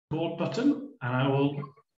record button, and I will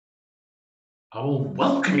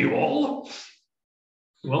welcome you all.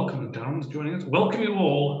 Welcome, Darren's joining us. Welcome you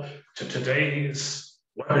all to today's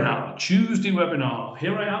webinar, Tuesday webinar.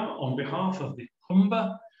 Here I am on behalf of the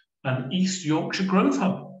Humber and East Yorkshire Growth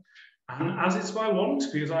Hub. And as it's my want,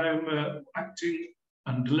 because I am acting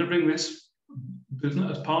and delivering this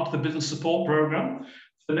business as part of the business support program,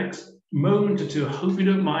 for the next moment or two, I hope you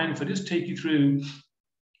don't mind if I just take you through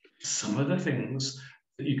some of the things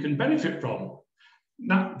that you can benefit from.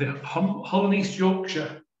 Now, the Hull and East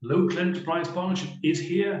Yorkshire Local Enterprise Partnership is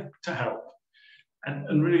here to help.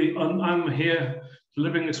 And really, I'm here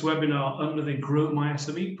delivering this webinar under the Grow My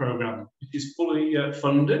SME program, which is fully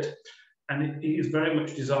funded. And it is very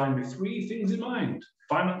much designed with three things in mind: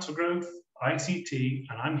 finance for growth, ICT,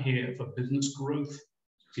 and I'm here for business growth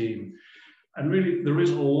scheme. And really, there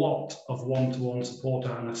is a lot of one-to-one support.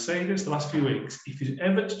 And I say this the last few weeks, if you're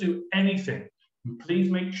ever to do anything, please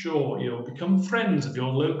make sure you'll become friends of your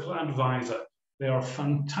local advisor. They are a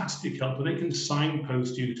fantastic help, and they can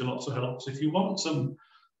signpost you to lots of help. So if you want some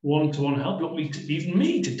one-to-one help, you want me to, even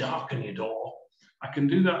me to darken your door, I can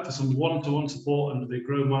do that for some one-to-one support under the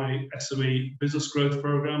Grow My SME Business Growth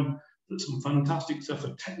Program. That's some fantastic stuff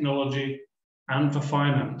for technology and for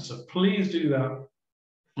finance. So please do that.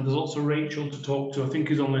 And there's also Rachel to talk to, I think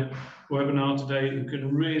is on the webinar today, who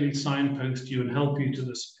can really signpost you and help you to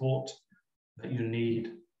the support that you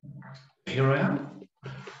need. Here I am,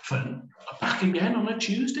 back again on a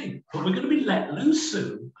Tuesday, but we're going to be let loose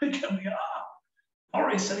soon. We are.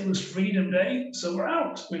 Boris said it was Freedom Day, so we're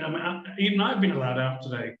out. I mean, even I've been allowed out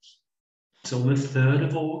today. It's on the 3rd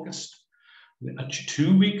of August.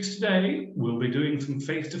 2 weeks today, we'll be doing some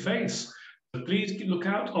face-to-face. So please look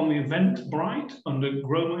out on the Eventbrite under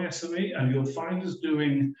Grow My SME, and you'll find us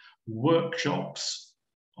doing workshops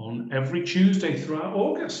on every Tuesday throughout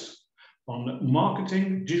August on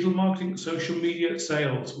marketing, digital marketing, social media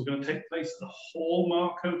sales. We're going to take place at the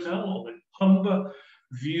Hallmark Hotel or the Humber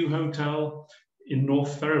View Hotel in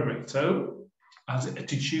North Ferriby. So, as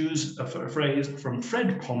to choose a phrase from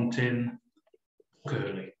Fred Pontin, book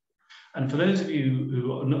early. And for those of you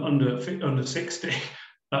who are under 60,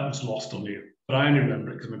 that was lost on you, but I only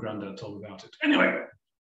remember it because my granddad told me about it. Anyway,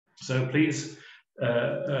 so please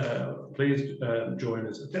join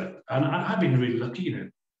us. And I've been really lucky, you know.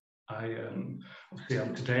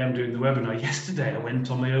 Today I'm doing the webinar. Yesterday I went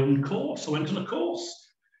on my own course. I went on a course.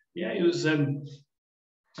 Yeah, it was a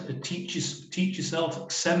teach yourself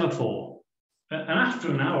semaphore. And after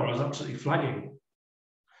an hour, I was absolutely flagging.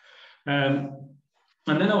 And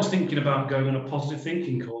then I was thinking about going on a positive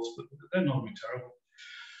thinking course, but they're not really terrible.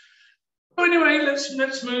 So anyway,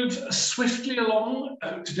 let's move swiftly along.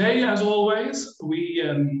 Today, as always,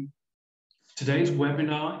 today's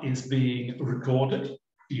webinar is being recorded.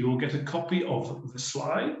 You'll get a copy of the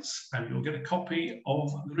slides, and you'll get a copy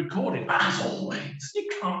of the recording. As always, we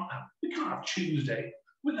can't have Tuesday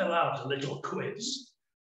without a little quiz.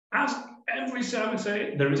 As every time I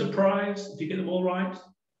say, there is a prize if you get them all right.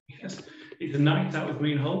 Yes, it's a night out with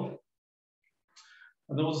me and Hull.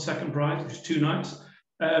 And there was a second prize, which is 2 nights.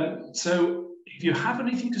 So if you have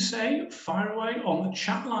anything to say, fire away on the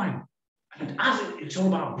chat line. And as it's all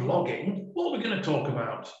about blogging, what are we going to talk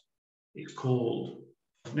about? It's called,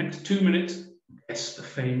 next 2 minutes, Guess the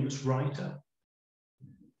Famous Writer.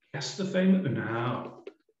 Guess the famous, no,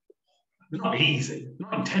 not easy,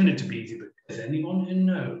 not intended to be easy, but does anyone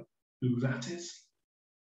know who that is?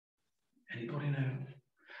 Anybody know?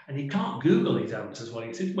 And you can't Google these answers while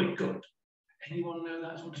you sit, wait, good. Anyone know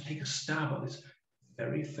that? I just want to take a stab at this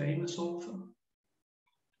very famous author.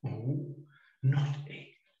 Oh, not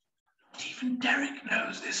even Derek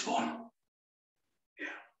knows this one.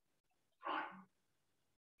 Yeah, right.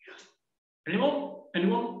 Yes. Anyone?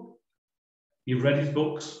 You've read his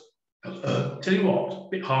books? Tell you what, a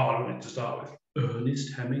bit hard on it to start with.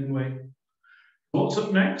 Ernest Hemingway. What's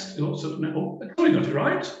up next? Oh, I probably got it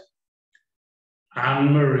right.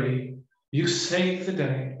 Anne-Marie, you saved the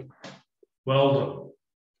day. Well done.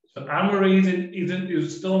 So Anne-Marie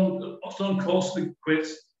is still on course for the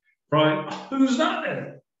quiz. Right, who's that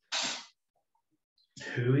then?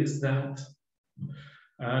 Who is that?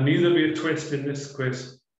 Neither will be a twist in this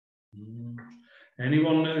quiz.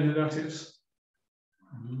 Anyone know who that is?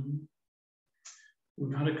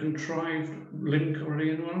 We've had a contrived link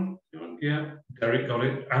already. Anyone? Yeah, Derek got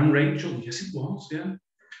it. And Rachel, yes it was, yeah.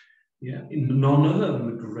 Yeah, none other than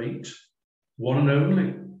the great one and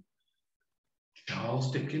only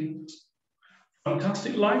Charles Dickens.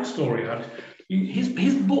 Fantastic life story.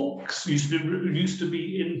 His books used to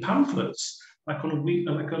be in pamphlets, like on a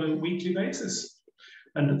weekly basis.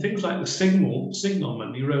 And things like the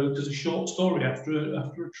signalman he wrote as a short story after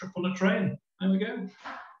a trip on a train. There we go.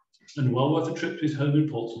 And well worth a trip to his home in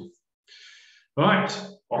Portsmouth. Right.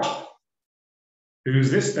 Oh.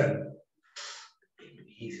 Who's this then?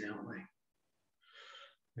 Easy, aren't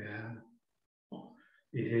they? Yeah.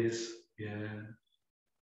 It is. Yeah.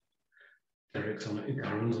 Derek's on it.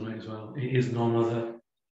 Darren's on it as well. It is none other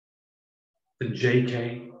than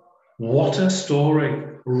J.K. What a story.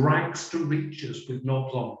 Rags to riches with no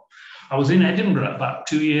plum. I was in Edinburgh about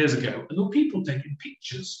 2 years ago, and there were people taking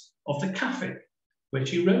pictures of the cafe where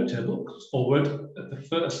she wrote her books, or wrote the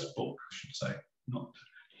first book, I should say. Not,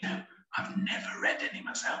 I've never read any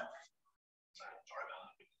myself. Sorry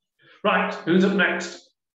about that. Right, who's up next?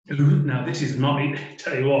 Now, this is not,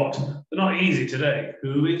 tell you what, they're not easy today.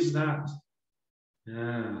 Who is that?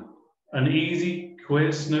 Yeah. An easy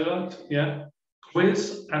quiz, know that? Yeah.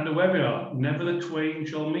 Quiz and a webinar, never the twain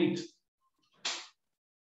shall meet.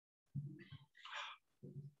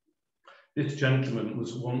 This gentleman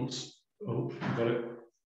was once, got it.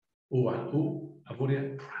 I've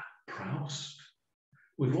already, Proust.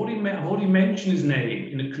 I've already mentioned his name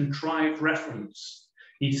in a contrived reference.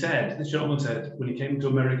 He said, this gentleman said, when he came to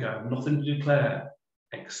America, I have nothing to declare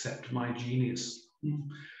except my genius.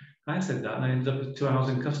 I said that and I ended up with 2 hours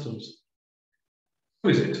in customs. Who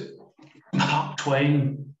is it? Mark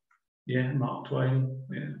Twain. Yeah, Mark Twain.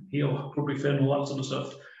 Yeah, he'll probably film all that sort of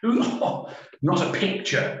stuff. Not a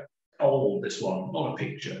picture. Oh, this one, not a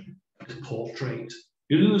picture. It's a portrait.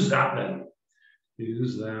 Who's that then?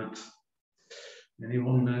 Who's that?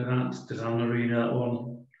 Anyone know that? Does Anne-Marie know that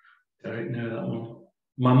one? Derek know that one?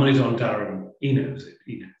 My money's on Darren. He knows it.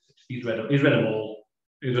 He knows it. He's read them all.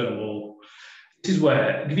 He's read them all. This is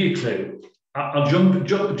where, I'll give you a clue. I'll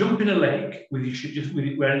jump in a lake with you just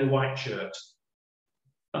with wearing a white shirt.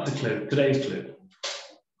 That's a clue. Today's clue.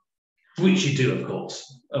 Which you do, of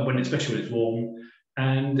course, especially when it's warm.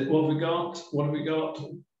 And what have we got? What have we got?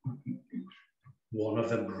 One of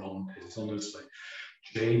the Brontes, honestly.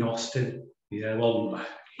 Jane Austen. Yeah, well,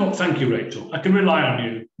 thank you, Rachel. I can rely on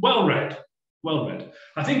you. Well read. Well read.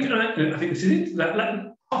 I think this is it.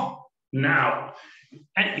 Now,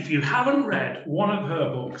 if you haven't read one of her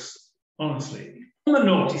books, honestly, on the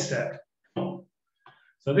naughty step.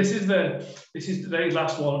 So this is today's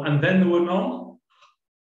last one, and then there were none.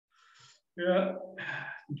 Yeah,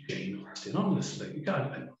 Jane Austen, honestly, you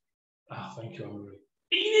can't. Thank you, Anne-Marie.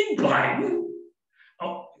 Enid Blyton.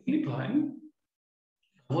 Oh, Enid Blyton.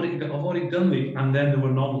 I've already done the and then there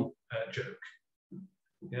were none joke.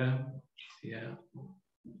 Yeah, yeah.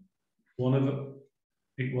 One of them.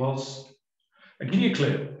 It was. I'll give you a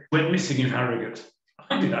clue. Went missing in Harrogate.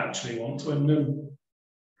 I did actually once when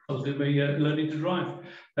I was learning to drive.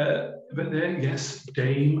 But there, yes,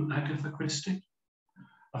 Dame Agatha Christie.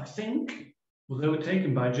 I think, well, they were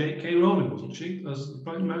taken by J.K. Rowling, wasn't she? As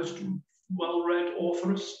the most well-read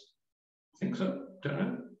authoress. I think so. Don't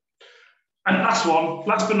know. And last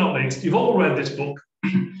but not least, you've all read this book.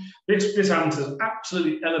 This answer is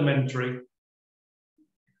absolutely elementary.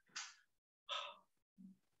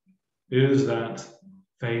 Who's that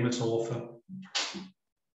famous author?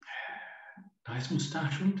 Nice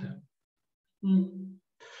moustache, wasn't it?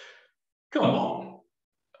 Come on.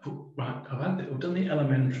 Right, I've done the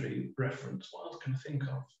elementary reference. What else can I think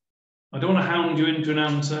of? I don't want to hound you into an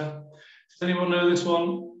answer. Does anyone know this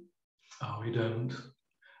one? Oh, we don't.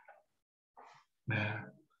 Yeah.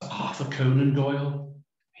 Arthur Conan Doyle.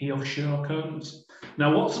 He of Sherlock Holmes.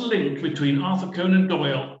 Now, what's the link between Arthur Conan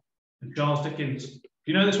Doyle and Charles Dickens? Do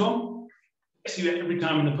you know this one? I see it every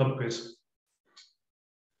time in the pub quiz.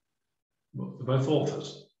 Well, they're both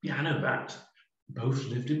authors. Yeah, I know that. Both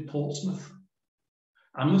lived in Portsmouth.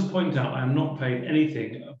 I must point out, I am not paid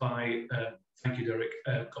anything by, thank you, Derek,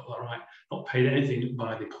 got that right, not paid anything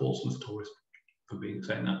by the Portsmouth Tourist for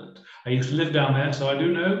saying that. I used to live down there, so I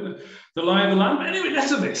do know the lie of the land. But anyway,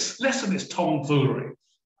 less of this tomfoolery.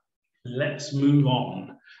 Let's move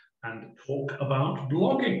on and talk about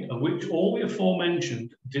blogging, of which all the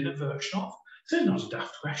aforementioned did a version of. So it's not a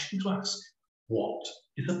daft question to ask. What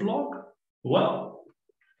is a blog? Well,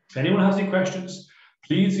 if anyone has any questions,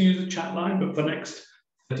 please use the chat line, but for the next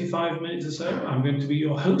 35 minutes or so, I'm going to be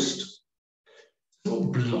your host. So a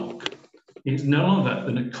blog is no other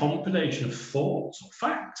than a compilation of thoughts, or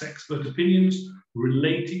facts, expert opinions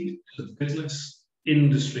relating to the business,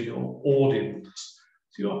 industry, or audience.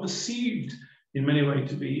 So you are perceived in many ways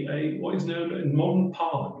to be what is known in modern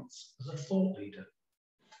parlance as a thought leader.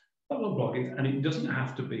 That's what a blog is, and it doesn't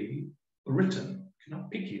have to be written. You cannot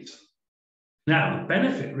pick it. Now, the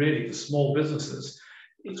benefit really for small businesses,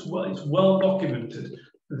 it's well documented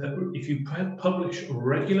that if you publish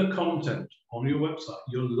regular content on your website,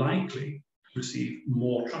 you're likely to receive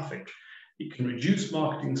more traffic. It can reduce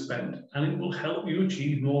marketing spend and it will help you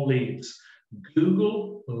achieve more leads.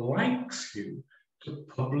 Google likes you to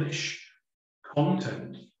publish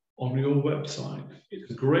content on your website.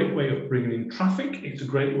 It's a great way of bringing in traffic. It's a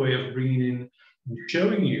great way of bringing in and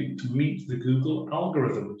showing you to meet the Google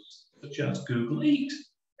algorithms, such as Google Eat,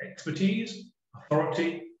 expertise,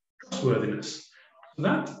 authority, trustworthiness. So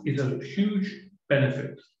that is a huge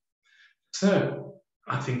benefit. So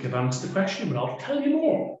I think I've answered the question, but I'll tell you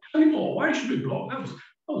more. Tell you more. Why should we blog? That was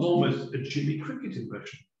almost a Jimmy Cricket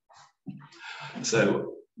impression.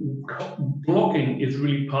 So blogging is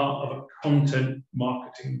really part of a content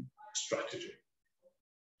marketing strategy.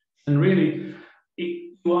 And really,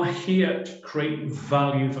 you are here to create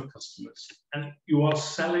value for customers. And you are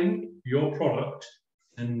selling your product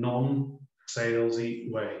in a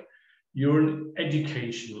non-salesy way. You're an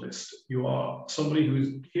educationalist. You are somebody who is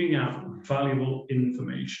giving out valuable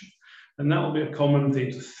information. And that will be a common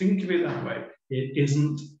thing. To think of it that way. It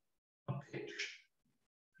isn't a pitch.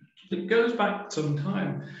 It goes back some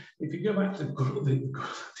time. If you go back to the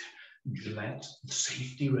Gillette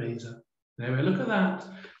safety razor, there we look at that.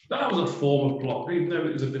 That was a form of blog, even though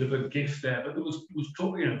it was a bit of a gift there, but it was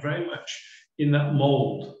talking very much in that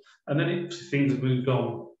mold. And then things have moved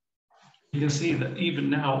on. You can see that even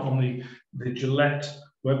now on the Gillette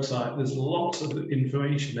website, there's lots of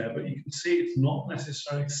information there, but you can see it's not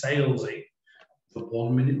necessarily salesy. The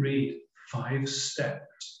 1 minute read, 5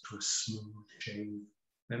 steps to a smooth shave.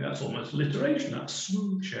 Maybe that's almost alliteration, that's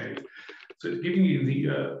smooth shave. So it's giving you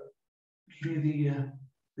the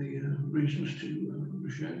reasons to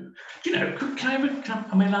shave. Do you know,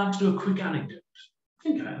 am I allowed to do a quick anecdote? I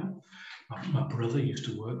think I am. My brother used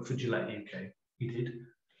to work for Gillette UK. He did.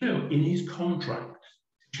 You know, in his contract,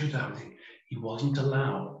 he wasn't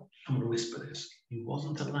allowed, I'm going to whisper this, he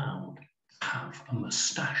wasn't allowed to have a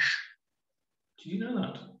moustache. Do you know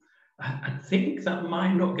that? I think that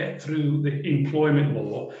might not get through the employment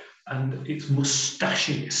law, and it's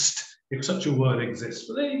moustachist, if such a word exists.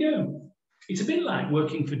 But there you go. It's a bit like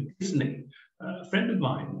working for Disney. A friend of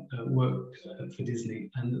mine worked for Disney,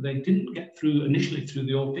 and they didn't get through initially through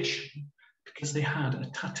the audition because they had a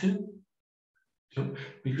tattoo. So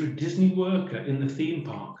if you're a Disney worker in the theme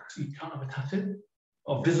park, you can't have a tattoo,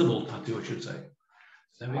 or visible tattoo, I should say.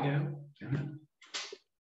 So there we go.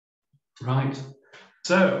 Right.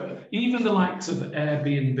 So even the likes of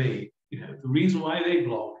Airbnb, you know, the reason why they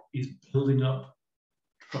blog is building up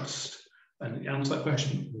trust. And to answer that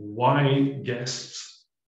question, why guests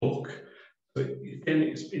book? But then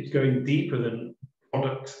it's going deeper than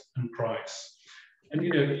product and price. And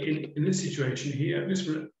you know, in this situation here, this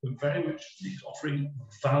is very much offering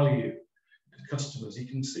value to customers. You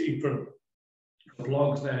can see from the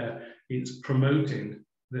blogs there, it's promoting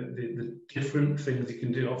the different things you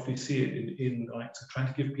can do. Often you see it in like trying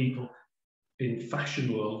to give people in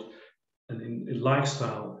fashion world and in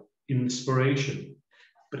lifestyle inspiration.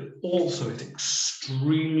 But it also is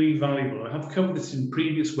extremely valuable. I have covered this in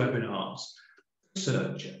previous webinars.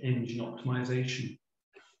 Search engine optimization.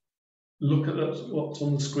 Look at what's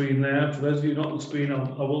on the screen there. For those of you not on the screen, I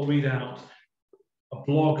will read out. A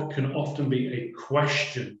blog can often be a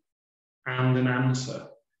question and an answer.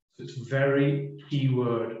 It's very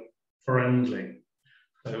keyword friendly.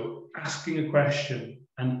 So asking a question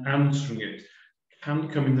and answering it can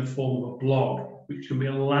come in the form of a blog, which can be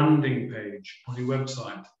a landing page on your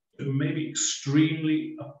website. It may be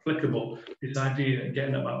extremely applicable, this idea,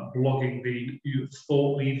 again, about blogging being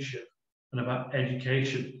thought leadership and about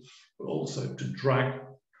education, but also to drag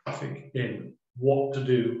traffic in. What to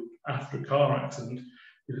do after a car accident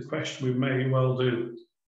is a question we may well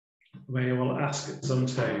ask at some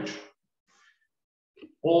stage.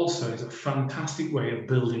 Also, it's a fantastic way of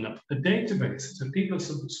building up a database. So people are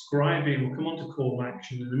subscribing, we'll come on to call to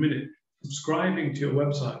action in a minute, subscribing to your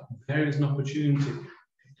website. There is an opportunity to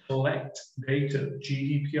collect data,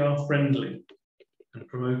 GDPR friendly, and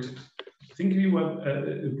promote it. Think of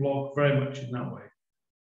your blog very much in that way.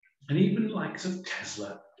 And even likes of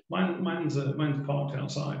Tesla. Mine's parked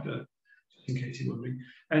outside, just in case you're wondering.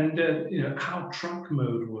 And you know, how truck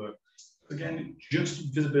mode works. Again,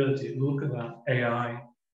 just visibility. Look at that, AI.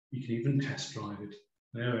 You can even test drive it.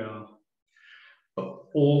 There we are. But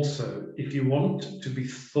also, if you want to be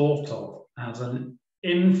thought of as an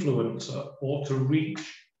influencer or to reach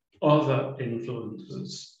other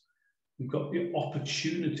influencers, you've got the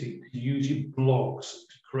opportunity to use your blogs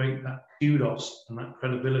to create that kudos and that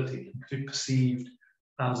credibility and to be perceived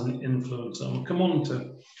as an influencer. And we'll come on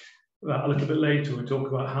to that a little bit later. We'll talk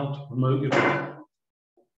about how to promote your blog.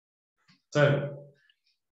 So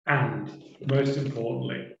And most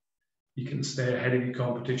importantly, you can stay ahead of your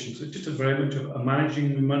competition. So it's just a very much a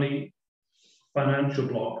managing money financial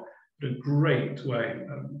blog, but a great way.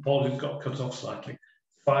 Paul has got cut off slightly.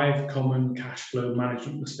 5 common cash flow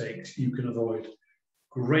management mistakes you can avoid.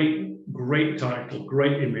 Great title,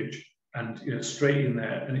 great image, and straight in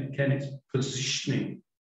there. And again, it's positioning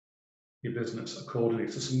your business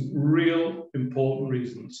accordingly. So some real important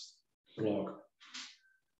reasons to blog.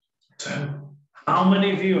 So how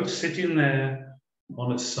many of you are sitting there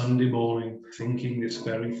on a Sunday morning thinking this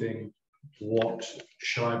very thing? What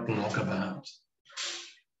shall I blog about?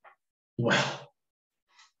 Well,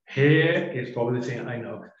 here is probably the thing I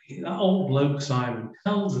know. That old bloke Simon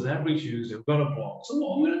tells us every Tuesday we've got a blog. So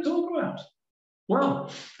what am I going to talk about?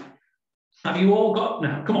 Well, have you all got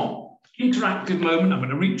now? Come on, interactive moment. I'm going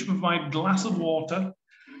to reach for my glass of water.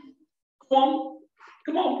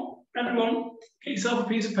 Come on, everyone. Get yourself a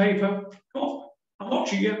piece of paper. Come on, I'm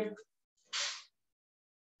watching you.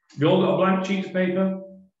 Have you all got a blank sheet of paper?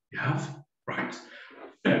 You have? Right.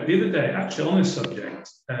 The other day, actually, on this subject,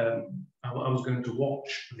 I was going to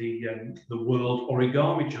watch the World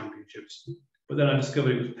Origami Championships, but then I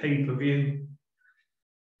discovered it was pay-per-view.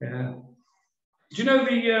 Yeah. Do you know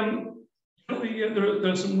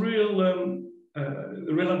there are some real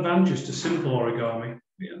advantages to simple origami?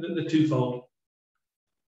 They're twofold.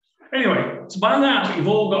 Anyway, so by now you've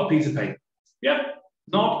all got a piece of paper. Yeah?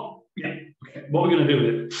 Not? Yeah. Okay. What are we going to do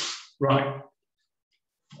with it? Right.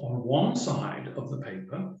 On one side of the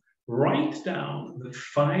paper, write down the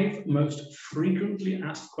 5 most frequently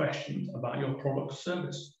asked questions about your product or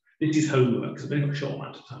service. This is homework, because I've only got a short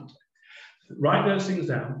amount of time. Write those things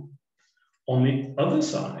down. On the other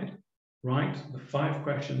side, write the 5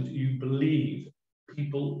 questions you believe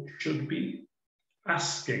people should be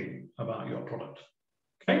asking about your product.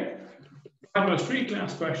 Okay? 5 most frequently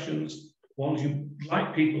asked questions, ones you'd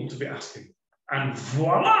like people to be asking. And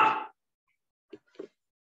voila!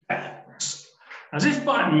 As if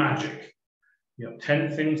by magic, you have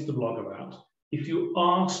 10 things to blog about. If you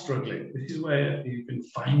are struggling, this is where you can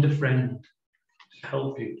find a friend to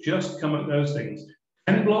help you. Just come at those things.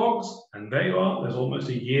 10 blogs, and there you are. There's almost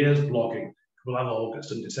a year's blogging. We'll have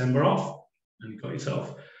August and December off, and you've got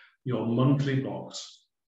yourself your monthly blogs.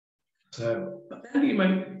 So, but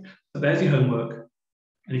then there's your homework,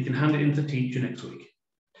 and you can hand it in to the teacher next week.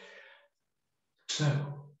 So,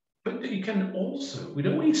 but you can also, we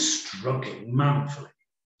don't want you struggling manfully.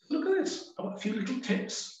 Look at this. I've got a few little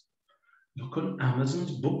tips. Look at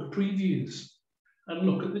Amazon's book previews and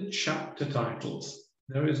look at the chapter titles.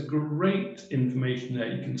 There is great information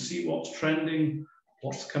there. You can see what's trending,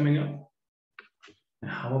 what's coming up.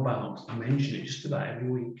 And how about, I mention it just about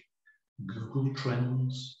every week, Google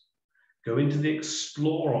Trends. Go into the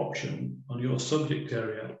Explore option on your subject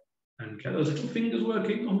area and get those little fingers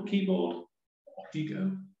working on the keyboard. Off you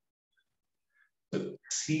go. So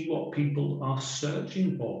see what people are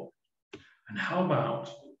searching for. And how about,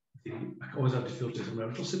 I always have to filter some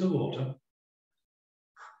little sip of water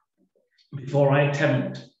before I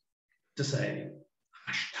attempt to say,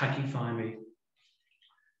 hashtagify me.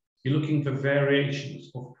 You're looking for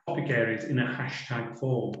variations of topic areas in a hashtag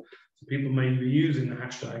form. So people may be using the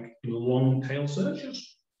hashtag in long tail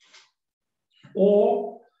searches.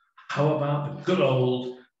 Or how about the good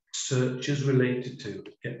old searches related to?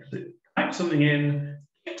 Type something in,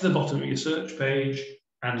 get to the bottom of your search page,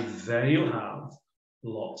 and there you'll have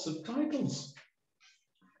lots of titles,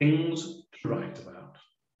 things to write about.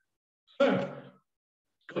 So,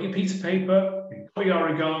 got your piece of paper, you've got your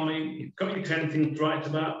origami, you've got your 10 things to write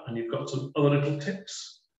about, and you've got some other little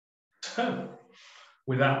tips. So,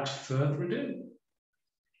 without further ado,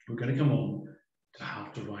 we're going to come on to how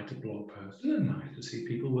to write a blog post. Isn't it nice to see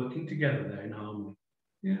people working together there in harmony?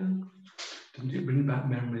 Yeah. Doesn't it bring back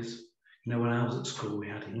memories? You know, when I was at school, we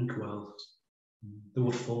had inkwells. They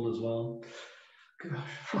were full as well.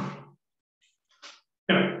 Gosh.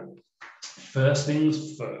 Anyway, first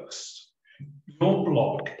things first. Your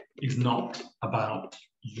blog is not about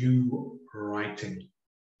you writing.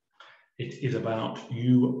 It is about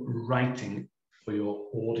you writing for your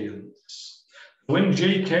audience. When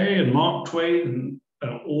J.K. and Mark Twain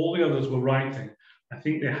and all the others were writing, I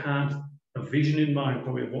think they had a vision in mind,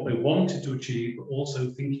 probably of what they wanted to achieve, but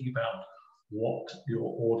also thinking about what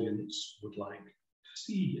your audience would like to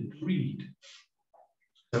see and read.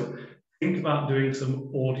 So think about doing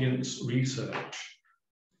some audience research.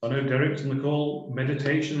 I know Derek's on the call.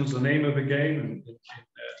 Meditation is the name of the game in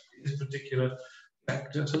this particular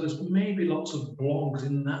sector. So there's maybe lots of blogs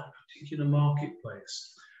in that particular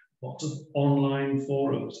marketplace, lots of online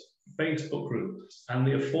forums, Facebook groups, and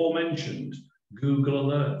the aforementioned Google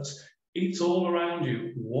Alerts. It's all around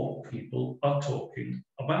you, what people are talking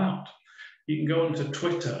about. You can go onto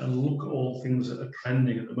Twitter and look at all things that are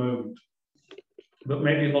trending at the moment. But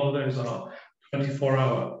maybe a lot of those are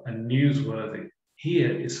 24-hour and newsworthy.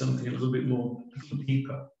 Here is something a little bit more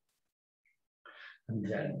deeper. And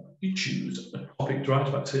then you choose a topic to write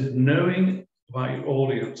about. So knowing about your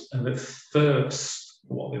audience and their thirst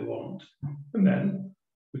for what they want. And then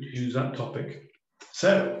we choose that topic.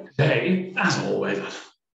 So today, as always,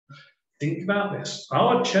 think about this.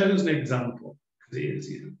 Our chosen example, because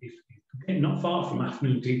it is not far from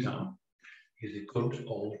afternoon tea time, is a good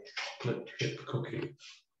old chocolate chip cookie.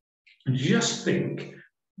 And just think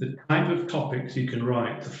the type of topics you can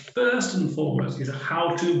write. The first and foremost is a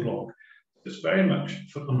how-to blog. It's very much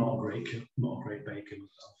for, I'm not a great baker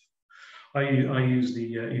myself. I use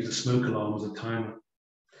the smoke alarm as a timer.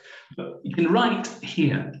 But you can write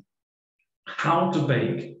here how to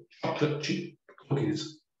bake chocolate chip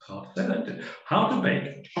cookies. Hard to say that. How to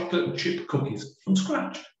bake chocolate chip cookies from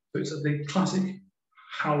scratch. So it's the classic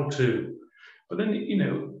how-to. But then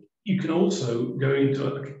you can also go into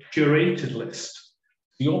a curated list.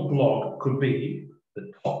 Your blog could be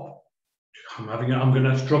the top. I'm going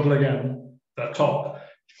to struggle again. The top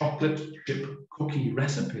chocolate chip cookie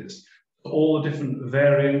recipes, all the different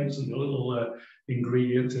variants and the little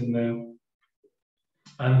ingredients in there.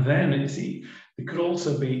 And then you see, there could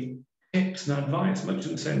also be tips and advice, much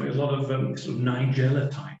in the same way a lot of sort of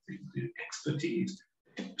Nigella type things, expertise,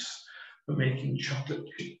 tips for making chocolate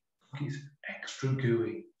chip cookies extra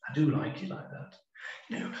gooey. I do like it like that.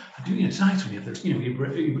 It's nice when you have this, you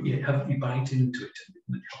bite into it and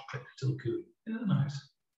the chocolate is still gooey. Isn't that nice?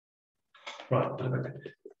 Right, back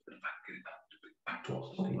to what I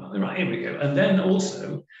was talking about. Right, here we go. And then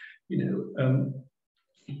also,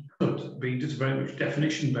 it could be just very much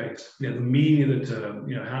definition based. The meaning of the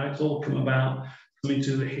term, how it's all come about, come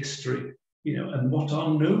into the history, and what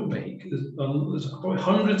are no bake. There's probably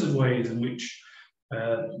hundreds of ways in which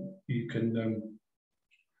you can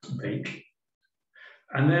bake.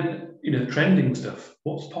 And then, trending stuff.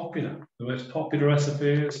 What's popular? The most popular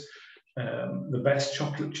recipes. The best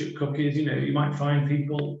chocolate chip cookies, you might find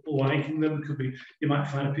people liking them. Could be, you might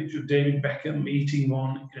find a picture of David Beckham eating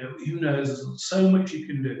one. Who knows? There's so much you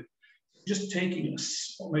can do. Just taking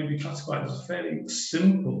what may be classified as a fairly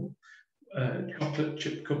simple chocolate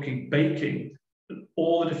chip cookie baking,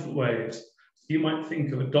 all the different ways. You might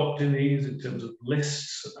think of adopting these in terms of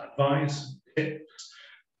lists, advice, tips,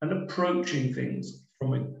 and approaching things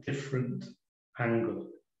from a different angle.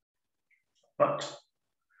 But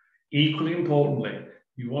equally importantly,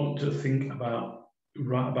 you want to think about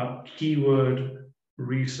keyword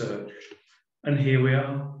research. And here we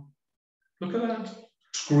are. Look at that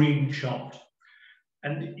screenshot.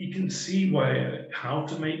 And you can see how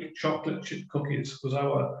to make chocolate chip cookies was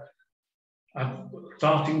our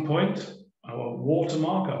starting point, our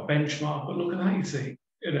watermark, our benchmark. But look at that, you see,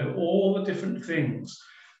 all the different things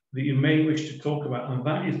that you may wish to talk about. And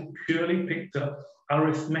that is purely picked up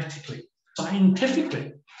arithmetically,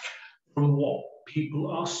 scientifically, from what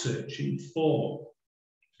people are searching for.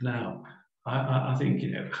 Now, I think,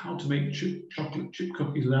 how to make chocolate chip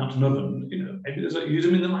cookies without an oven, maybe use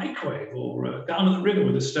them in the microwave or down at the river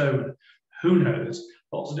with a stone. Who knows?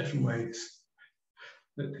 Lots of different ways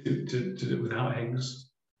to do it without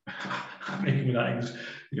eggs. I'm making without eggs,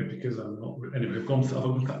 because I'm not, anyway, I've gone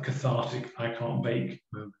through that cathartic, I can't bake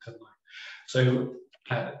moment, haven't I? So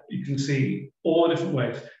you can see all the different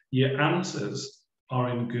ways. Your answers are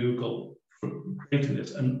in Google for creating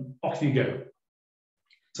this, and off you go.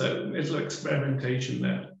 So there's a little experimentation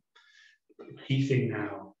there. The key thing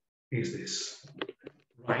now is this: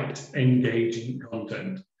 write engaging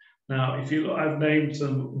content. Now, if you look, I've named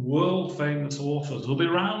some world famous authors who'll be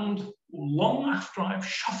around long after I've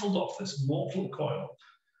shuffled off this mortal coil.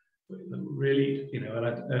 Really, and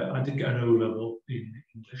I did get an O level in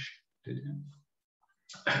English, did you?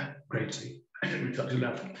 Grade C. I didn't reach up to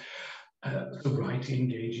that. So writing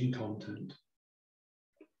engaging content.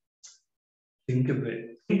 Think of it.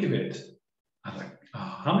 I think,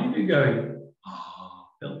 how many of you going?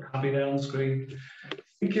 Little tabby there on the screen.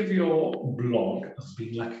 Think of your blog as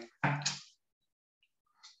being like a cat.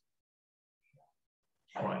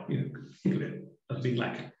 All right, think of it as being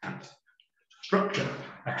like a cat. Structure: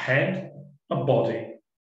 a head, a body,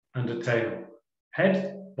 and a tail.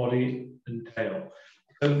 Head, body, and tail.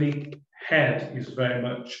 So the head is very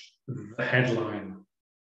much the headline.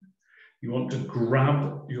 You want to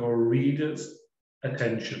grab your reader's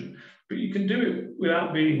attention, but you can do it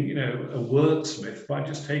without being, a wordsmith, by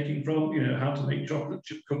just taking from, how to make chocolate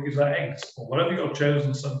chip cookies like eggs, or whatever your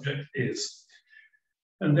chosen subject is.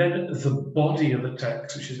 And then the body of the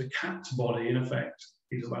text, which is a cat's body, in effect,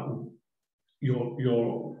 is about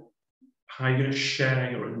your how you're going to share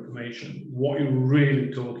your information, what you're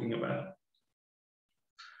really talking about.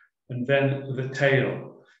 And then the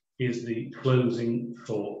tail is the closing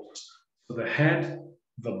thoughts. So the head,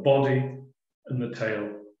 the body, and the tail.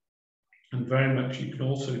 And very much you can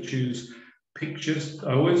also choose pictures.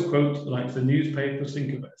 I always quote, like the newspapers,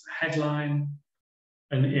 think of it as a headline,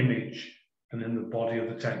 an image, and then the body of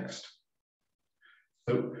the text.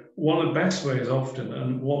 So one of the best ways often,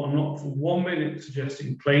 and what I'm not for 1 minute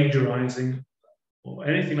suggesting plagiarizing or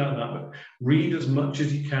anything like that, but read as much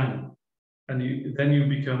as you can. And then you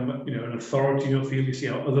become, an authority in your field. You see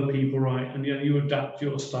how other people write, and you adapt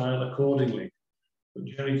your style accordingly. But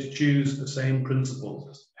you need to choose the same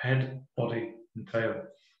principles: head, body, and tail.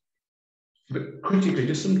 But critically,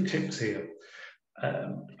 just some tips here.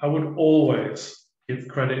 I would always give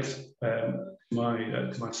credit to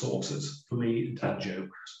my sources. For me, dad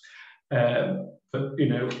jokes. But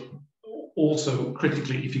also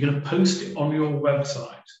critically, if you're going to post it on your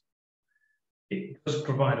website, it does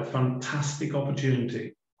provide a fantastic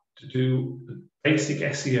opportunity to do the basic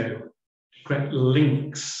SEO, to create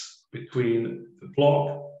links between the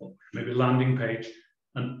blog, or maybe landing page,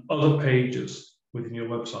 and other pages within your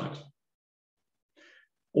website.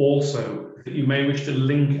 Also, you may wish to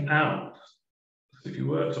link out. If you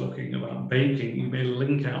were talking about baking, you may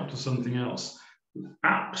link out to something else. It's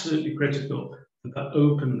absolutely critical that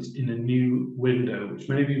opens in a new window, which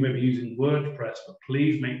many of you may be using WordPress, but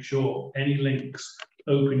please make sure any links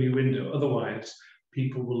open your window. Otherwise,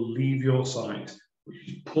 people will leave your site, which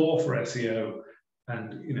is poor for SEO,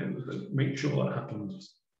 and make sure that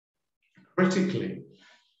happens. Critically,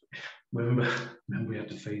 remember we had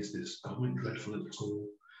to face this. God, went dreadful at school.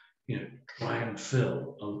 Try and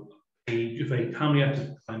fill a page of A4. How many had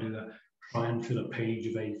to try and do that? Try and fill a page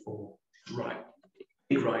of A4. Right.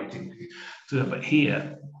 Writing. So, but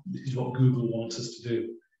here, this is what Google wants us to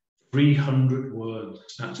do. 300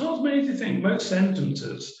 words. Now, it's not as many as you think. Most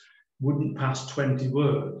sentences wouldn't pass 20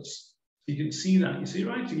 words. You can see that. You see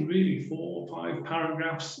writing really 4 or 5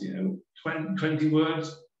 paragraphs, 20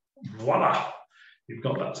 words. Voila! You've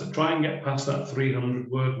got that. So try and get past that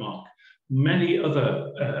 300 word mark. Many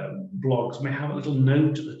other blogs may have a little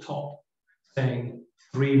note at the top saying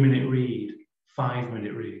 3-minute read,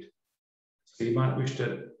 5-minute read. So you might wish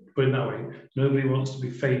to put it that way. Nobody wants to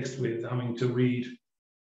be faced with having to read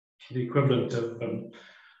the equivalent of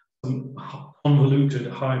some convoluted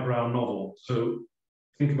highbrow novel. So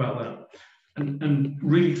think about that. And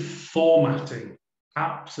really formatting,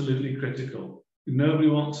 absolutely critical. Nobody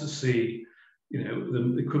wants to see,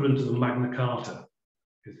 the equivalent of the Magna Carta.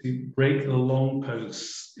 If you break the long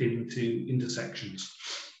posts into sections.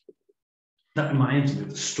 That reminds me of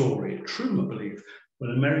the story, true, I believe,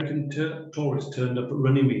 when American tourists turned up at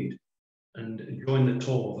Runnymede and joined the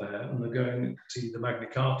tour there, and they're going to see the Magna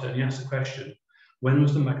Carta, and he asked the question, when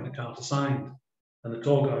was the Magna Carta signed? And the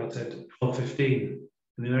tour guide said 12:15,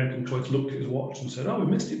 and the American tourist looked at his watch and said, oh, we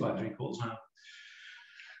missed it by 3/4 now.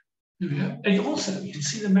 And also, you can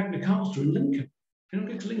see the Magna Carta in Lincoln. Can you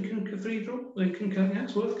get to Lincoln Cathedral? Lincoln, yeah,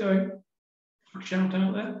 it's worth going. Shout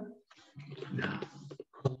out there. No.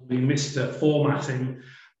 We missed formatting,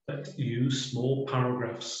 but use small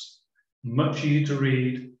paragraphs, much easier to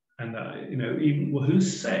read, and even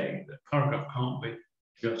who's saying that paragraph can't be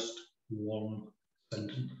just one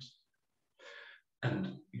sentence?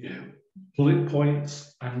 And bullet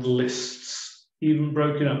points and lists, even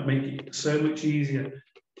broken up, make it so much easier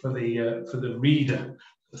for the reader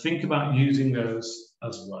to think about using those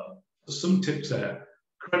as well. So some tips there.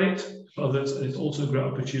 Credit for others, and it's also a great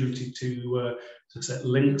opportunity to set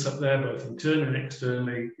links up there, both internally and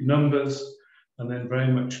externally, numbers, and then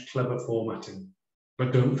very much clever formatting.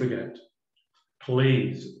 But don't forget,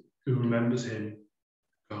 please, who remembers him?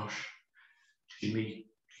 Gosh, Jimmy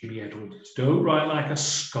Edwards. Don't write like a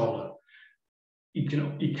scholar. You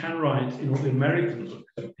can write in what the Americans would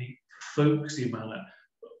call a folksy manner.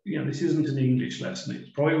 This isn't an English lesson.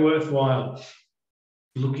 It's probably worthwhile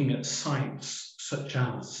looking at sites such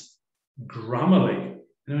as Grammarly.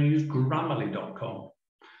 Use Grammarly.com.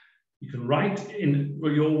 You can write in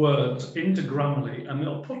your words into Grammarly and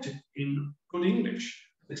they'll put it in good English.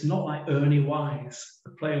 It's not like Ernie Wise,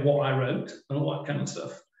 the play What I Wrote and all that kind of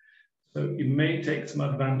stuff. So you may take some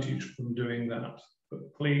advantage from doing that,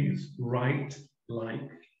 but please write like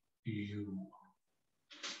you.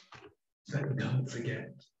 Then don't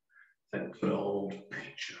forget that good old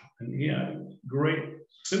picture. And great,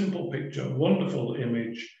 simple picture, wonderful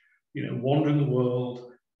image, wandering the world.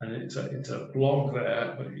 And it's a blog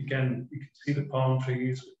there, but again, you can see the palm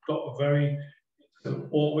trees. We've got a very So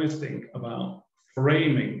always think about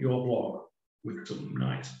framing your blog with some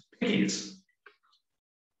nice pickies.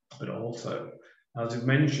 But also, as I've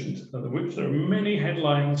mentioned, of which there are many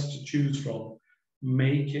headlines to choose from,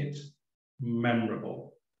 make it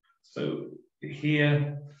memorable. So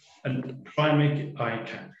here, and try and make it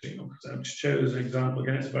eye-catching. I've just chose an example.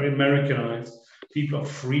 Again, it's very Americanized. People are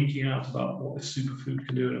freaking out about what this superfood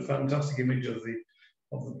can do, and a fantastic image of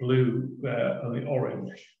the blue and the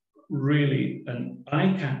orange. Really an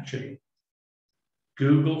eye-catching,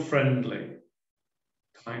 Google-friendly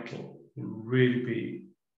title will really be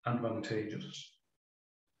advantageous.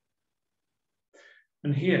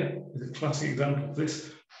 And here is a classic example of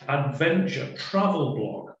this adventure travel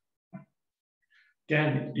blog.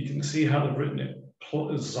 Again, you can see how they've written it.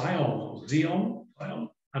 Zion,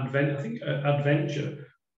 adventure,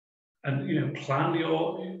 and plan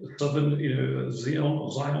your southern,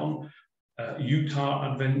 Zion,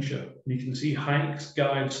 Utah adventure. And you can see hikes,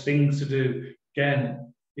 guides, things to do.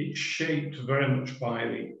 Again, it's shaped very much by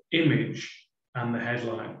the image and the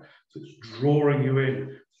headline, so it's drawing you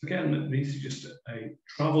in. Again, this is just a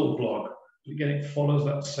travel blog. Again, it follows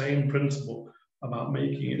that same principle about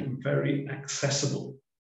making it very accessible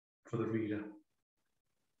for the reader.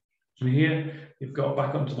 And here you've got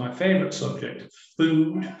back onto my favorite subject,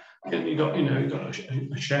 food. Again, you've got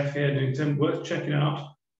a chef here doing something worth checking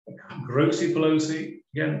out. Grossy Pelosi,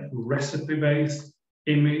 again, recipe-based,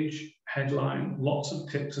 image, headline, lots of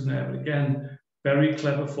tips in there, but again, very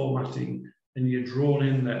clever formatting, and you're drawn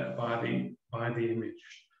in there by the image.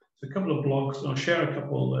 So a couple of blogs, and I'll share a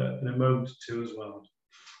couple in a moment or two as well.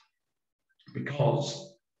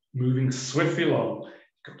 Because moving swiftly along,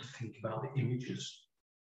 you've got to think about the images.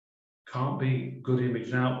 Can't be good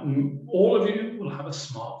image. Now, all of you will have a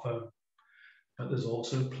smartphone, but there's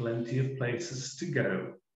also plenty of places to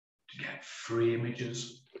go to get free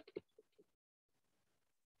images.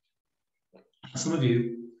 Some of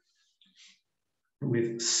you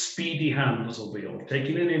with speedy hands will be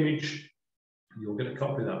taking an image, you'll get a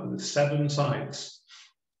copy of that with 7 sites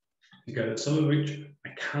to go, some of which I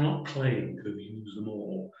cannot claim to have used them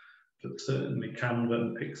all, but certainly Canva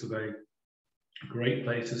and Pixabay are great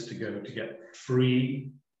places to go to get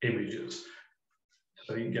free images.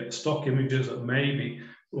 So you can get stock images that may be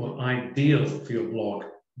ideal for your blog.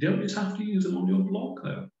 You don't just have to use them on your blog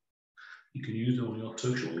though. You can use them on your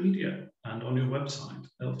social media and on your website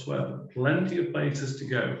elsewhere. But plenty of places to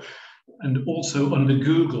go. And also under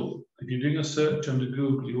Google, if you're doing a search under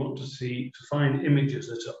Google, you want to find images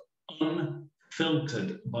that are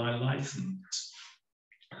unfiltered by license.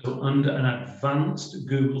 So under an advanced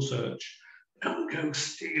Google search, don't go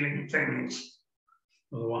stealing things.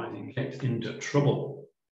 Otherwise you get into trouble.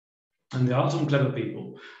 And there are some clever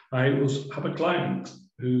people. I have a client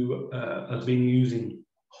who has been using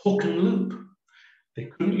hook and loop. They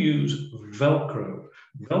couldn't use Velcro.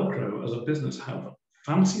 Velcro as a business have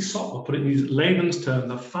fancy software, put it in these layman's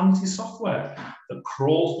terms, a fancy software that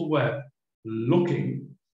crawls the web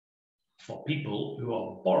looking for people who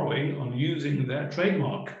are borrowing on using their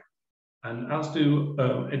trademark, and as do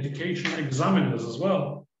education examiners as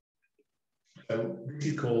well. So this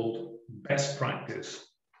is called best practice,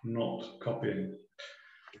 not copying.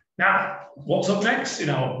 Now, what's up next in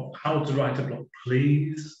our how to write a blog?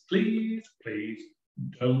 Please, please, please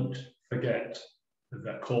don't forget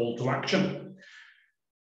the call to action.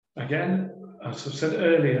 Again, as I said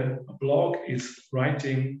earlier, a blog is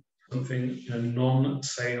writing something in a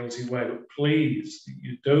non-salesy way, but please,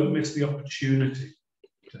 you don't miss the opportunity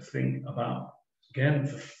to think about, again,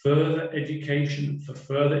 for further education, for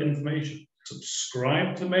further information,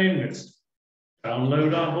 subscribe to mailing list,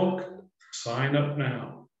 download our book, sign up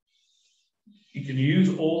now. You can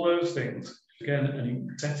use all those things, again, and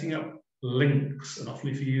setting up links, and often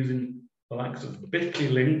if you're using the likes of Bitly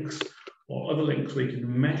links or other links where you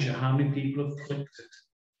can measure how many people have clicked it.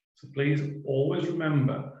 So please always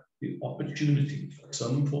remember the opportunity for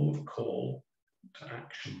some form of call to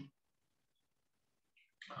action.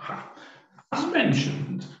 As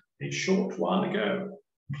mentioned a short while ago,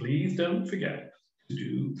 please don't forget to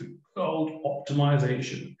do the old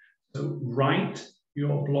optimization. So write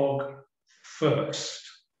your blog first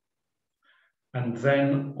and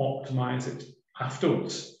then optimize it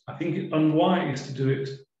afterwards. I think it's unwise to do it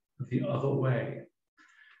the other way.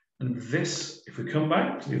 And this, if we come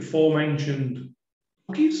back to the aforementioned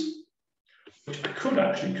cookies, which I could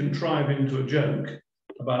actually contrive into a joke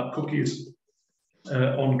about cookies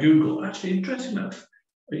on Google. Actually, interesting enough,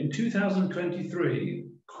 in 2023,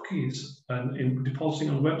 cookies and in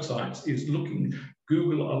depositing on websites is looking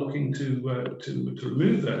Google are looking to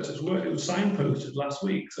remove those. It was signposted last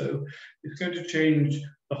week, so it's going to change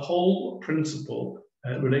the whole principle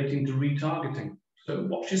relating to retargeting. So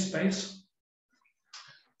watch your space.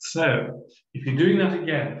 So if you're doing that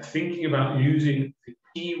again, thinking about using the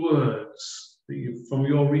keywords that from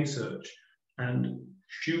your research and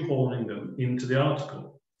shoehorning them into the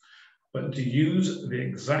article, but to use the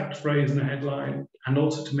exact phrase in the headline and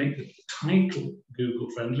also to make the title Google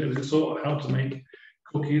friendly. We saw how to make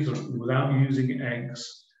cookies without using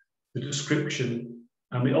eggs, the description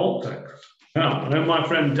and the alt text. Now, I know my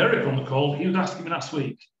friend Derek on the call, he was asking me last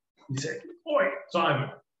week, he said, "Oi, Simon,"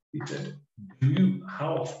 he said,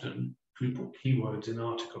 how often do you put keywords in an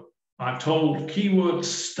article? I've told keyword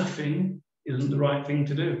stuffing isn't the right thing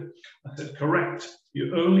to do. I said, correct,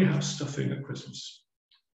 you only have stuffing at Christmas.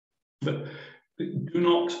 But do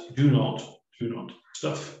not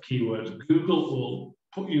stuff keywords. Google will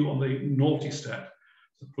put you on the naughty step.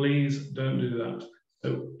 So please don't do that.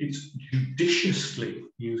 So it's judiciously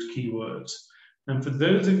use keywords. And for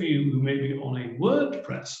those of you who may be on a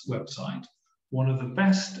WordPress website, one of the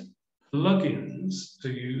best plugins to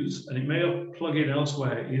use, and it may have plug in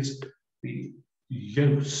elsewhere, is the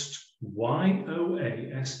Yoast,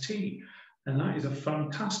 Y-O-A-S-T. And that is a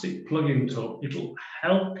fantastic plugin tool. It'll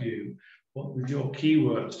help you with your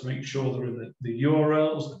keywords to make sure they're in the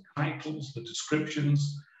URLs, the titles, the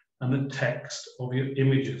descriptions, and the text of your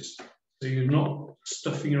images. So you're not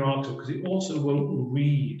stuffing your article, because it also won't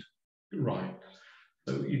read right.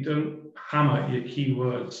 So you don't hammer your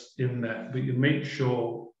keywords in there, but you make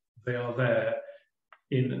sure they are there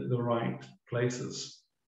in the right places.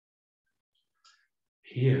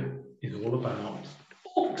 Here is all about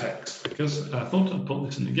alt text, because I thought I'd put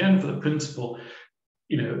this in again for the principle.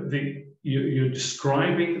 You know, you're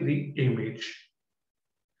describing the image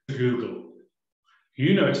to Google.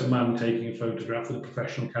 You know it's a man taking a photograph with a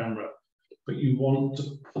professional camera, but you want to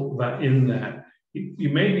put that in there. You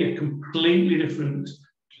may be a completely different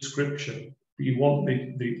description, but you want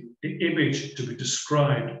the image to be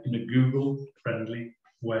described in a Google-friendly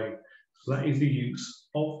way. So that is the use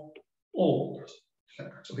of alt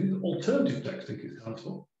text. I think it's alternative text, I think it stands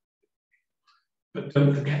for. But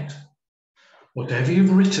don't forget, whatever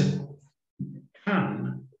you've written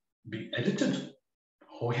can be edited.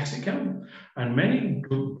 Oh, yes, it can. And many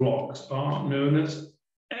good blogs are known as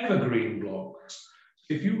evergreen blogs.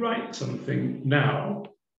 If you write something now,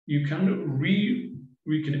 you can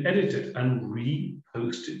we can edit it and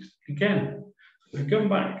repost it again. So if we come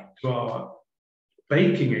back to our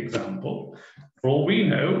baking example, for all we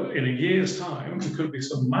know, in a year's time, there could be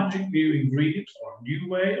some magic new ingredient or a new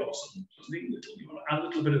way or something little, you want to add a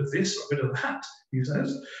little bit of this or a bit of that, he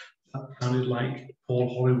says. That sounded like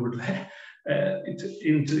Paul Hollywood there,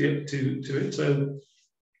 into it. So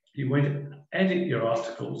you're going to edit your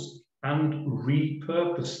articles and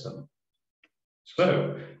repurpose them.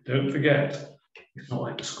 So don't forget, it's not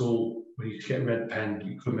like the school where you get a red pen,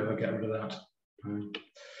 you could never get rid of that.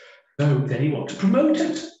 So then you want to promote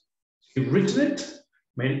it. You've written it,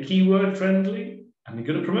 made it keyword friendly, and you're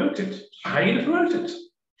going to promote it. How are you going to promote it?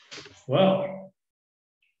 Well,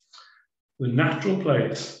 the natural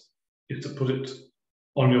place is to put it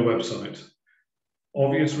on your website.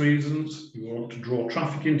 Obvious reasons, you want to draw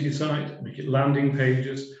traffic into your site, make it landing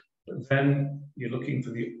pages, but then you're looking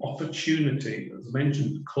for the opportunity, as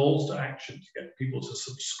mentioned, calls to action to get people to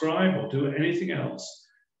subscribe or do anything else.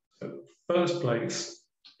 So first place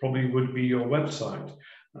probably would be your website.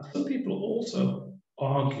 Now, some people also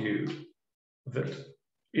argue that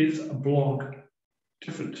is a blog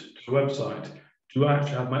different to a website? Do I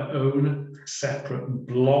actually have my own separate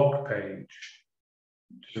blog page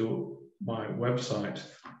to my website?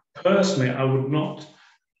 Personally, I would not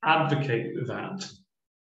advocate that.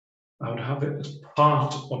 I would have it as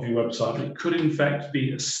part of your website. It could, in fact,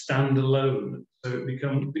 be a standalone. So it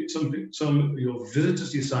becomes some of your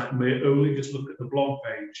visitors to your site may only just look at the blog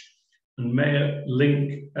page and may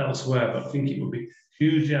link elsewhere, but I think it would be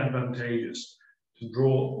hugely advantageous to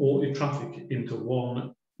draw all your traffic into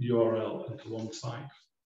one URL, into one site,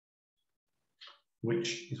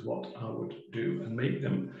 which is what I would do, and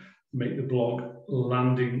make the blog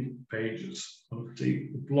landing pages. Obviously,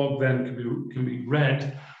 the blog then can be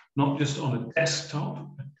read not just on a desktop,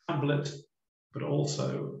 a tablet, but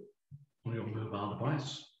also on your mobile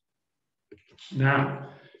device. Now,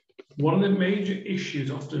 one of the major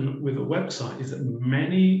issues often with a website is that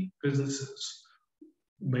many businesses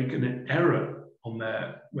make an error on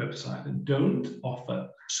their website and don't offer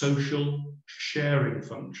social sharing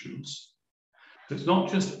functions. So it's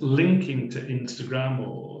not just linking to Instagram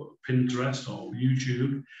or Pinterest or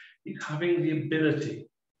YouTube, it's having the ability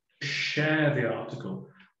share the article.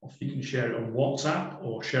 Often you can share it on WhatsApp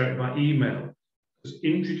or share it by email. Just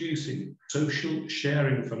introducing social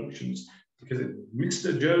sharing functions, because if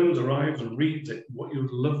Mr. Jones arrives and reads it, what you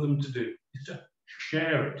would love them to do is to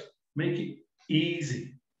share it, make it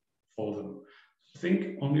easy for them.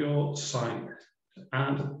 Think on your site to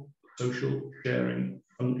add social sharing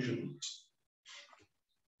functions,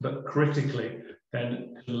 but critically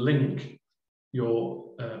then link your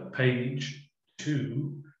page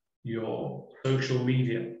to your social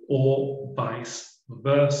media or vice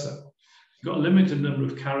versa. You've got a limited number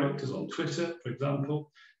of characters on Twitter, for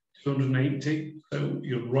example, 280. So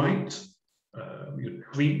you'd write, you'd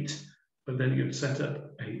tweet, but then you'd set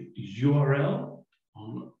up a URL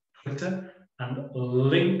on Twitter and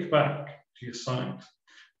link back to your site.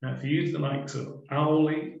 Now, if you use the likes of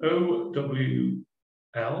Owly, OWL.ly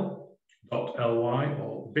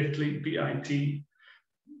or Bitly, bit.ly,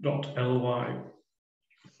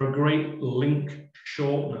 for a great link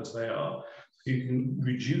shorteners they are. So you can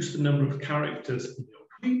reduce the number of characters in your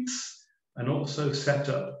tweets and also set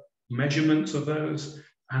up measurements of those.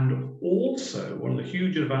 And also, one of the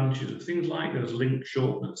huge advantages of things like those link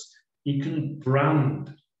shorteners, you can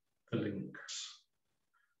brand the links.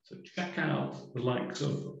 So check out the likes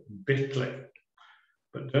of Bitly.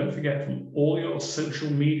 But don't forget, from all your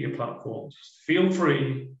social media platforms, feel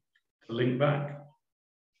free to link back.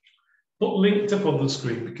 Put linked up on the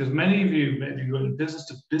screen, because many of you, maybe you're in a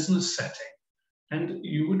business-to-business setting, and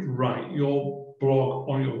you would write your blog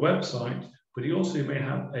on your website, but you also may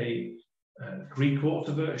have a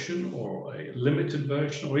three-quarter version or a limited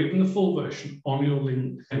version or even the full version on your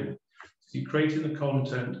LinkedIn. So you're creating the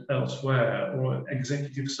content elsewhere, or an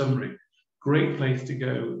executive summary. Great place to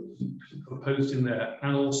go for posting there,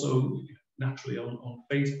 and also naturally on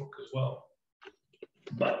Facebook as well.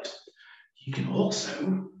 But you can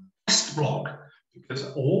also guest blog, because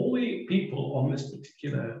all the people on this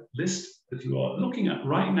particular list that you are looking at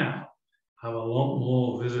right now have a lot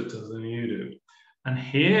more visitors than you do. And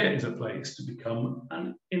here is a place to become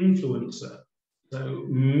an influencer. So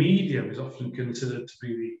Medium is often considered to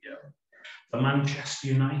be the Manchester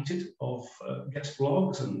United of guest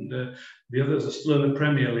blogs, and the others are still in the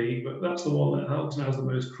Premier League, but that's the one that helps and has the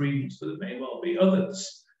most credence. But there may well be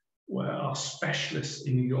others where are specialists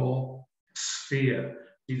in your sphere.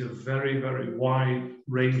 These are very, very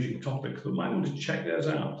wide-ranging topics, but might want to check those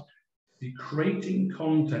out. If you're creating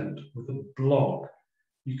content with a blog,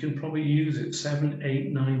 you can probably use it 7,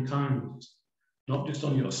 8, 9 times, not just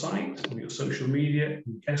on your site, on your social media,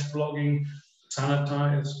 guest blogging,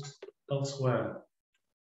 sanitized, elsewhere.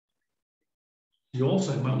 You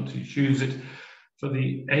also want to use it for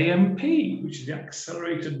the AMP, which is the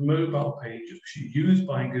accelerated mobile page, which is used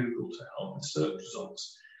by Google to help with search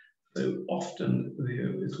results. So often,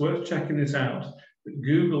 it's worth checking this out, that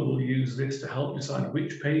Google will use this to help decide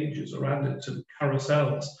which pages are added to the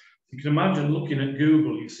carousels. You can imagine looking at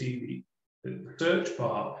Google, you see the search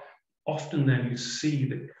bar, often then you see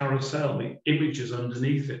the carousel, the images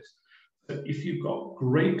underneath it. So if you've got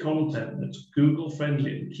great content that's Google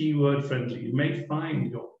friendly and keyword friendly, you may find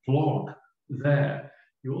your blog there.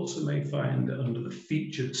 You also may find that under the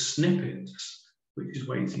featured snippets, which is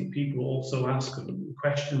where you see people also ask them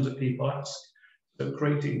questions that people ask. So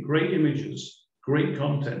creating great images, great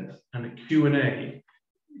content, and a Q&A,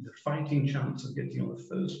 the fighting chance of getting on the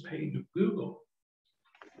first page of Google.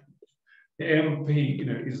 The AMP,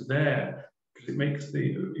 is there because it makes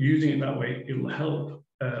using it that way, it'll help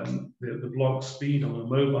the blog speed on a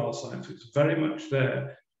mobile site. So it's very much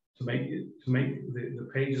there to make the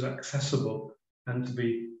pages accessible and to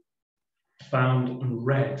be found and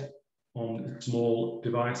read on small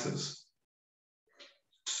devices.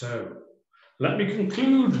 So let me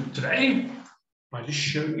conclude today by just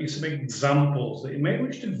showing you some examples that you may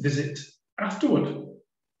wish to visit afterward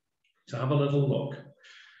to have a little look.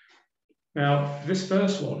 Now, this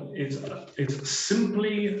first one is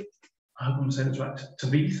simply, I hope I'm saying this right,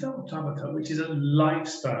 Tabitha, which is a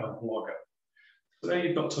lifestyle blogger. So there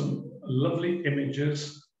you've got some lovely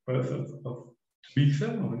images, both of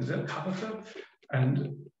Tabitha,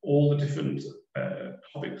 and all the different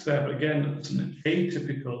topics there. But again, it's an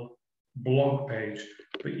atypical blog page,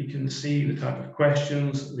 but you can see the type of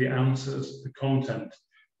questions, the answers, the content.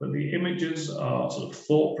 But the images are sort of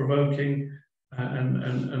thought-provoking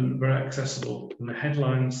and very accessible, and the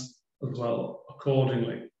headlines as well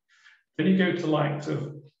accordingly. Then you go to the likes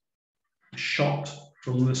of Shot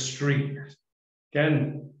from the Street.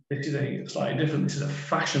 Again, this is a slightly different, this is a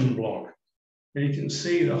fashion blog. And you can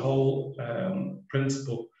see the whole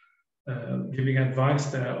principle, giving advice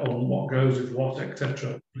there on what goes with what,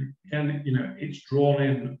 etc. Again, it's drawn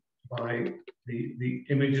in by the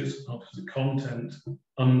images of the content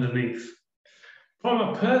underneath. One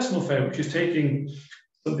of my personal favourites, which is taking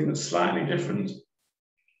something that's slightly different,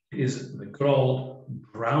 is the good old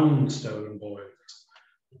Brownstone Boys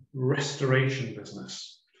restoration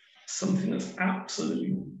business. Something that's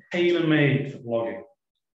absolutely tailor-made for blogging.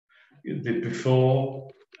 The before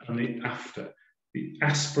and the after, the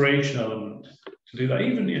aspiration element to do that,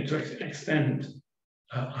 even to an extent,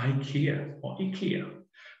 IKEA or IKEA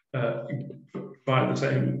by the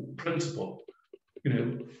same principle. You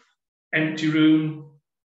know, empty room,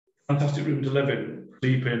 fantastic room to live in,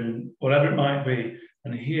 sleep in, whatever it might be.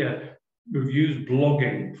 And here we've used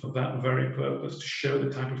blogging for that very purpose, to show the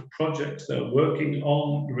type of projects they're working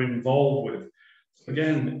on or involved with. So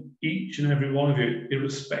again, each and every one of you,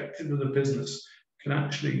 irrespective of the business, can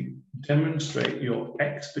actually demonstrate your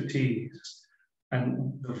expertise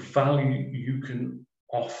and the value you can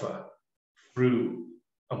offer through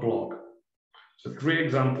a blog. So 3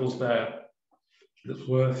 examples there that's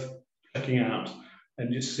worth checking out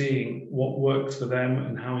and just seeing what works for them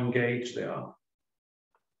and how engaged they are.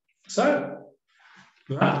 So,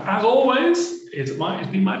 that, as always, it's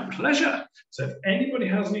been my pleasure. So if anybody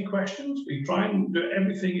has any questions, we try and do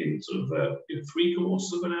everything in sort of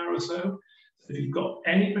 3/4 of an hour or so. If you've got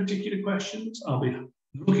any particular questions, I'll be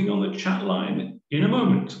looking on the chat line in a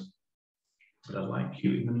moment. But I'd like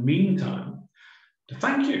you, in the meantime, to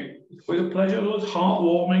thank you. It's always a pleasure. It was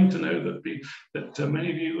heartwarming to know that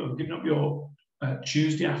many of you have given up your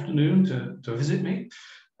Tuesday afternoon to visit me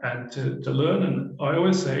and to learn. And I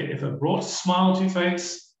always say, if it brought a smile to your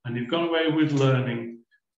face and you've gone away with learning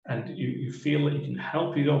and you feel that you can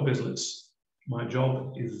help your business, my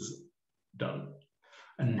job is done.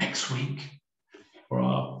 And next week, for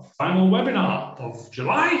our final webinar of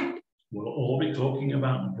July, we'll all be talking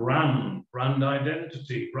about brand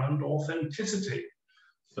identity, brand authenticity.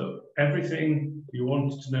 So everything you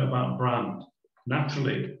wanted to know about brand.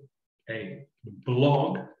 Naturally, a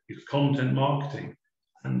blog is content marketing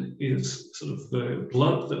and is sort of the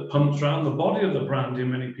blood that pumps around the body of the brand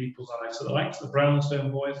in many people's eyes. So the likes of the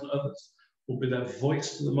Brownstone Boys and others will be their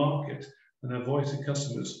voice to the market and their voice to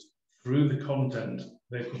customers through the content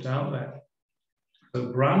they put out there.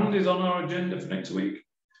 So brand is on our agenda for next week.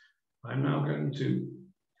 I'm now going to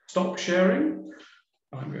stop sharing.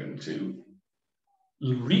 I'm going to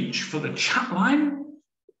reach for the chat line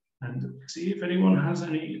and see if anyone has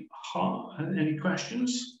any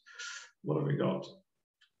questions. What have we got?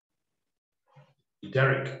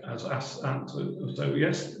 Derek has asked, so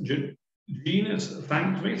yes, Jean has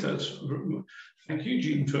thanked me. So thank you,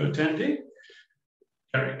 Jean, for attending.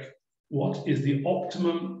 Derek, what is the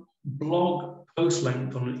optimum blog post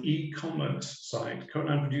length on an e-commerce site?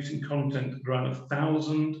 Currently, I'm producing content around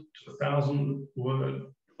 1,000 to 1,000 words,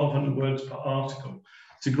 1,200 words per article.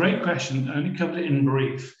 It's a great question. I only covered it in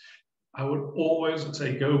brief. I would always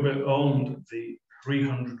say go beyond the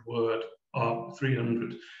 300 word or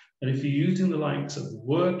 300. And if you're using the likes of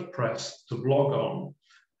WordPress to blog on,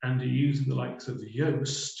 and you're using the likes of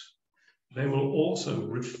Yoast, they will also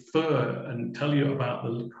refer and tell you about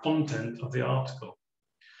the content of the article.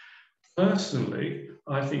 Personally,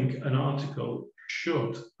 I think an article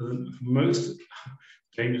should, most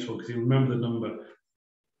dangerous one, because you remember the number,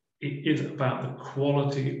 it is about the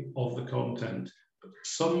quality of the content. But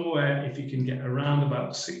somewhere, if you can get around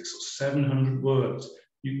about 600 or 700 words,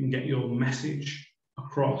 you can get your message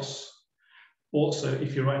across. Also,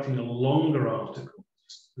 if you're writing a longer article,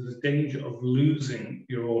 there's a danger of losing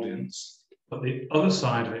your audience. But the other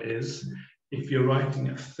side of it is, if you're writing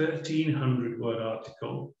a 1,300 word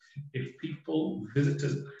article, if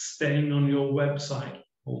visitors are staying on your website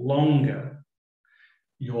longer,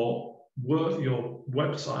 your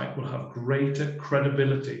website will have greater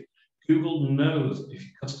credibility. Google knows if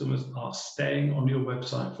your customers are staying on your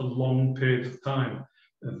website for long periods of time.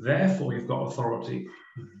 Therefore, you've got authority.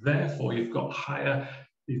 Therefore, you've got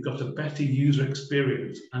a better user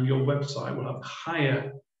experience, and your website will have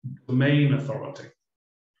higher domain authority.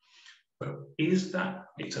 But is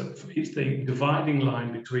the dividing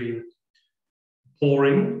line between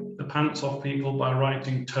boring the pants off people by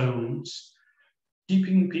writing tones,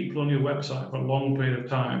 keeping people on your website for a long period of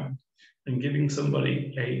time, and giving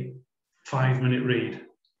somebody a 5-minute read?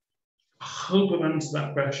 I hope I've answered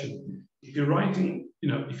that question. If you're writing,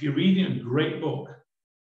 if you're reading a great book,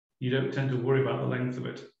 you don't tend to worry about the length of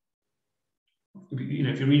it.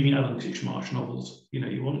 If you're reading Alan Titchmarsh novels,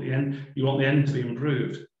 you want the end to be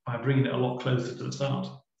improved by bringing it a lot closer to the start.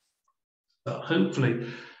 But hopefully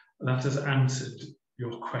that has answered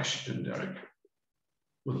your question, Derek.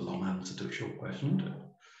 With a long answer to a short question.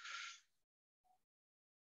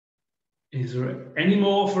 Is there any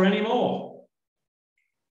more for any more?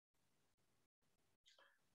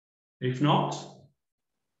 If not,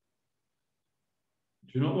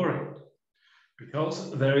 do not worry,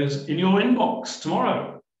 because there is in your inbox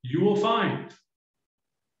tomorrow, you will find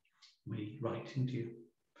me writing to you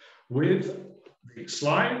with the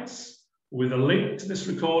slides, with a link to this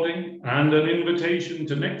recording and an invitation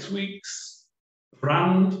to next week's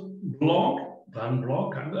brand webinar.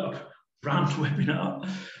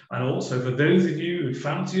 And also for those of you who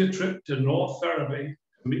fancy a trip to North Ferriby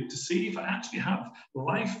to see if I actually have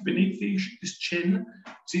life beneath this chin,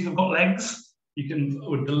 see if I've got legs. I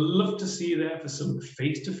would love to see you there for some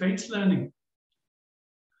face-to-face learning.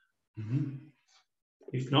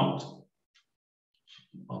 If not,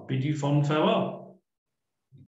 I'll bid you fond farewell.